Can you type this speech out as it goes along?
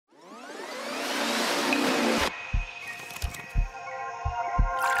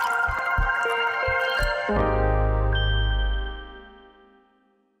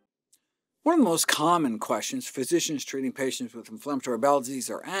One of the most common questions physicians treating patients with inflammatory bowel disease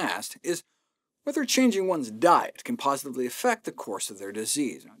are asked is whether changing one's diet can positively affect the course of their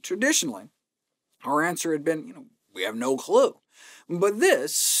disease. Now, traditionally, our answer had been, we have no clue. But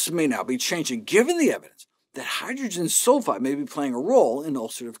this may now be changing, given the evidence that hydrogen sulfide may be playing a role in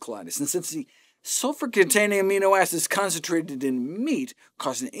ulcerative colitis. And since the sulfur-containing amino acids concentrated in meat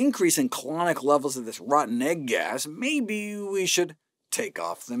cause an increase in colonic levels of this rotten egg gas, maybe we should take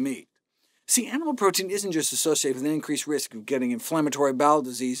off the meat. See, animal protein isn't just associated with an increased risk of getting inflammatory bowel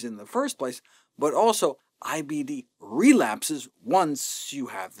disease in the first place, but also IBD relapses once you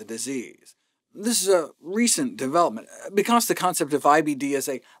have the disease. This is a recent development, because the concept of IBD as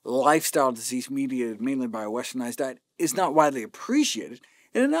a lifestyle disease mediated mainly by a westernized diet is not widely appreciated.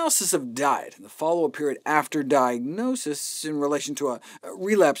 An analysis of diet in the follow-up period after diagnosis in relation to a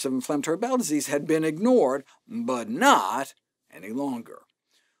relapse of inflammatory bowel disease had been ignored, but not any longer.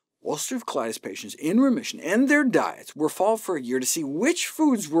 Ulcerative colitis patients in remission and their diets were followed for a year to see which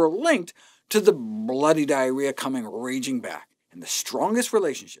foods were linked to the bloody diarrhea coming raging back, and the strongest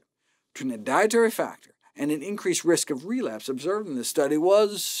relationship between a dietary factor and an increased risk of relapse observed in this study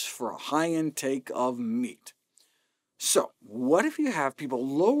was for a high intake of meat. So, what if you have people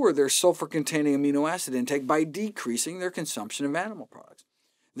lower their sulfur-containing amino acid intake by decreasing their consumption of animal products?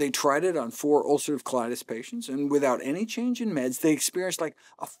 They tried it on 4 ulcerative colitis patients, and without any change in meds, they experienced like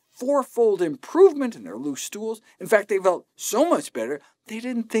a 4-fold improvement in their loose stools. In fact, they felt so much better, they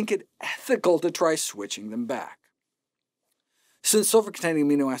didn't think it ethical to try switching them back. Since sulfur-containing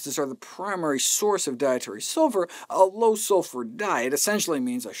amino acids are the primary source of dietary sulfur, a low-sulfur diet essentially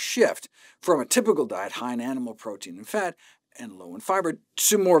means a shift from a typical diet high in animal protein and fat and low in fiber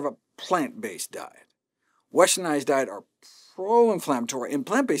to more of a plant-based diet. Westernized diets are pro-inflammatory, and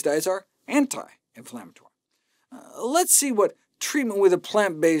plant-based diets are anti-inflammatory. Let's see what treatment with a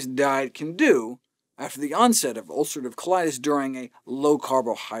plant-based diet can do after the onset of ulcerative colitis during a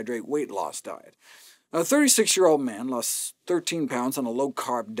low-carbohydrate weight loss diet. A 36-year-old man lost 13 pounds on a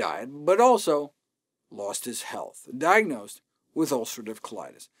low-carb diet, but also lost his health, diagnosed with ulcerative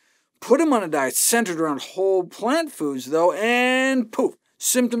colitis. Put him on a diet centered around whole plant foods, though, and poof,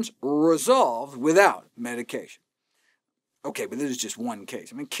 symptoms resolved without medication. OK, but this is just one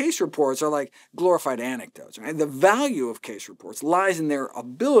case. Case reports are like glorified anecdotes. The value of case reports lies in their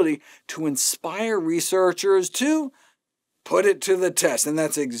ability to inspire researchers to put it to the test, and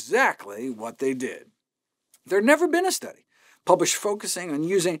that's exactly what they did. There had never been a study published focusing on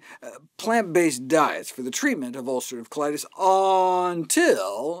using plant-based diets for the treatment of ulcerative colitis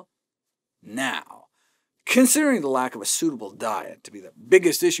until now. Considering the lack of a suitable diet to be the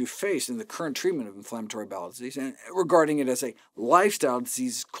biggest issue faced in the current treatment of inflammatory bowel disease, and regarding it as a lifestyle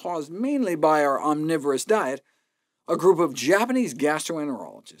disease caused mainly by our omnivorous diet, a group of Japanese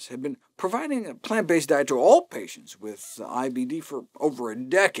gastroenterologists have been providing a plant-based diet to all patients with IBD for over a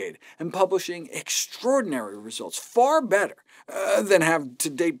decade, and publishing extraordinary results, far better than have to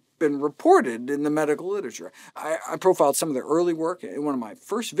date been reported in the medical literature. I profiled some of their early work in one of my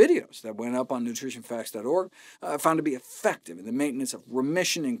first videos that went up on NutritionFacts.org, found to be effective in the maintenance of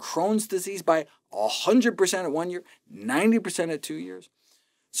remission in Crohn's disease by 100% at 1 year, 90% at 2 years.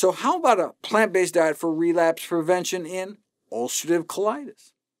 So how about a plant-based diet for relapse prevention in ulcerative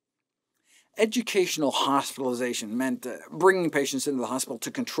colitis? Educational hospitalization meant bringing patients into the hospital to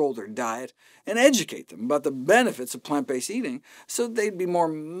control their diet and educate them about the benefits of plant-based eating so they'd be more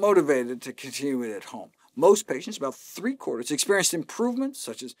motivated to continue it at home. Most patients, about 3/4, experienced improvements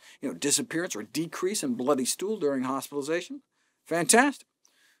such as disappearance or decrease in bloody stool during hospitalization. Fantastic.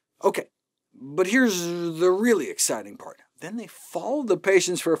 OK, but here's the really exciting part. Then they followed the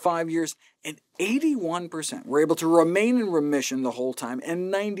patients for 5 years, and 81% were able to remain in remission the whole time,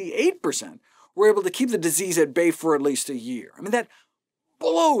 and 98% were able to keep the disease at bay for at least a year. That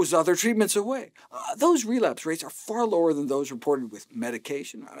blows other treatments away. Those relapse rates are far lower than those reported with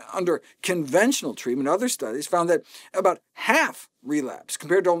medication. Under conventional treatment, other studies found that about half relapse,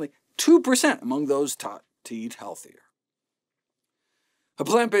 compared to only 2% among those taught to eat healthier. A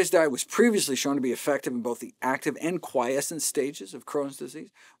plant-based diet was previously shown to be effective in both the active and quiescent stages of Crohn's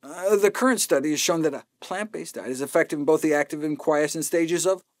disease. The current study has shown that a plant-based diet is effective in both the active and quiescent stages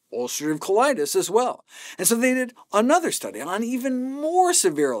of ulcerative colitis as well. And so they did another study on even more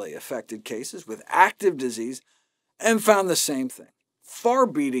severely affected cases with active disease and found the same thing, far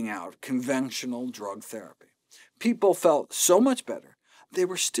beating out conventional drug therapy. People felt so much better, they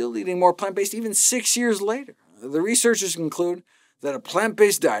were still eating more plant-based even 6 years later. The researchers conclude that a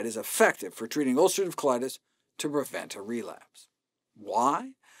plant-based diet is effective for treating ulcerative colitis to prevent a relapse.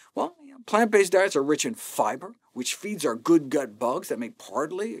 Why? Well, plant-based diets are rich in fiber, which feeds our good gut bugs. That may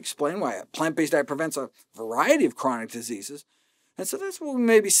partly explain why a plant-based diet prevents a variety of chronic diseases. And so that's what we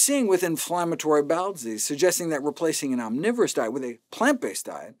may be seeing with inflammatory bowel disease, suggesting that replacing an omnivorous diet with a plant-based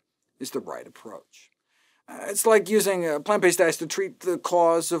diet is the right approach. It's like using plant-based diets to treat the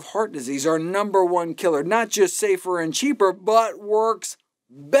cause of heart disease, our #1 killer, not just safer and cheaper, but works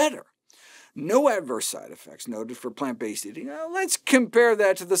better. No adverse side effects noted for plant-based eating. Let's compare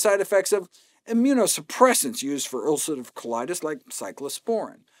that to the side effects of immunosuppressants used for ulcerative colitis like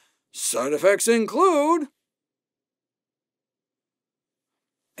cyclosporin. Side effects include...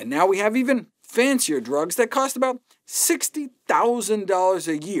 And now we have even fancier drugs that cost about $60,000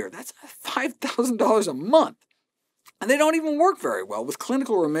 a year. That's $5,000 a month. And they don't even work very well, with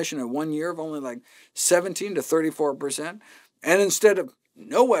clinical remission at 1 year of only like 17 to 34%. And instead of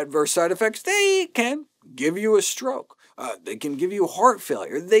no adverse side effects, they can give you a stroke. They can give you heart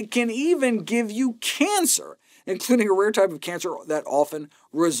failure. They can even give you cancer, including a rare type of cancer that often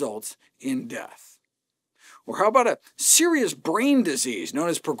results in death. Or how about a serious brain disease known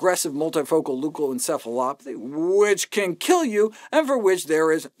as progressive multifocal leukoencephalopathy, which can kill you and for which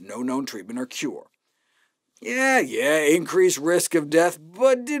there is no known treatment or cure? Yeah, increased risk of death,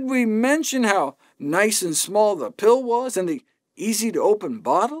 but did we mention how nice and small the pill was and the easy-to-open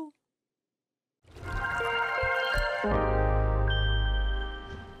bottle?